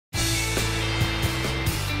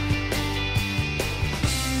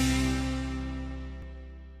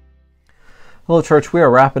Hello, church. We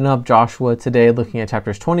are wrapping up Joshua today, looking at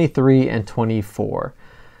chapters 23 and 24.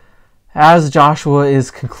 As Joshua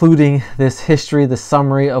is concluding this history, the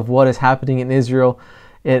summary of what is happening in Israel,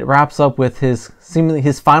 it wraps up with his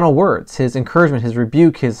final words, his encouragement, his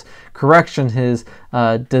rebuke, his correction, his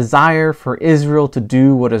desire for Israel to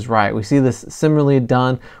do what is right. We see this similarly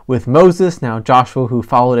done with Moses. Now Joshua, who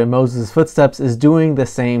followed in Moses' footsteps, is doing the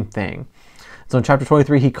same thing. So in chapter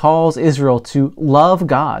 23, he calls Israel to love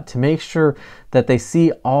God, to make sure that they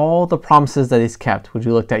see all the promises that he's kept, which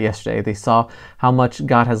we looked at yesterday. They saw how much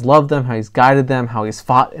God has loved them, how he's guided them, how he's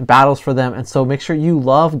fought in battles for them. And so make sure you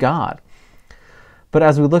love God. But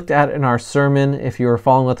as we looked at in our sermon, if you were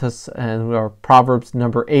following with us in our Proverbs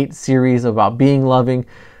number 8 series about being loving,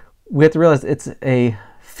 we have to realize it's a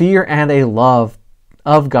fear and a love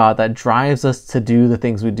of God that drives us to do the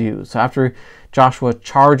things we do. So after Joshua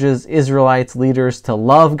charges Israelites leaders to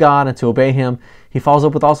love God and to obey him, he follows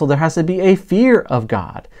up with also there has to be a fear of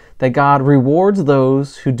God, that God rewards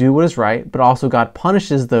those who do what is right, but also God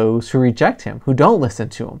punishes those who reject him, who don't listen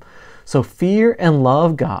to him. So fear and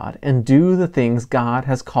love God and do the things God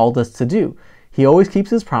has called us to do. He always keeps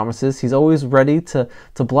his promises. He's always ready to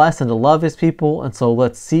bless and to love his people. And so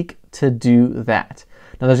let's seek to do that.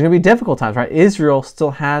 Now there's going to be difficult times, right? Israel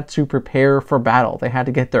still had to prepare for battle. They had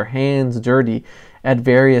to get their hands dirty at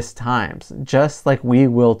various times, just like we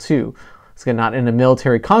will too. It's not in a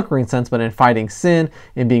military conquering sense, but in fighting sin,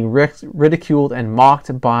 in being ridiculed and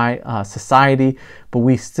mocked by society. But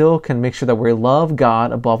we still can make sure that we love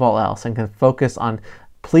God above all else and can focus on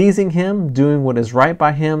pleasing him, doing what is right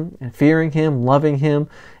by him, and fearing him, loving him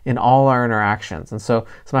in all our interactions. And so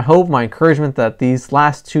it's my hope, my encouragement that these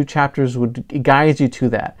last two chapters would guide you to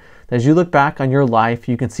that. As you look back on your life,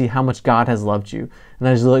 you can see how much God has loved you. And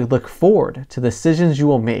as you look forward to the decisions you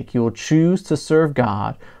will make, you will choose to serve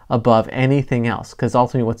God above anything else, because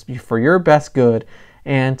ultimately what's for your best good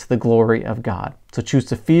and to the glory of God. So choose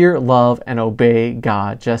to fear, love, and obey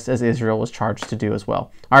God, just as Israel was charged to do as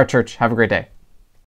well. All right, church, have a great day.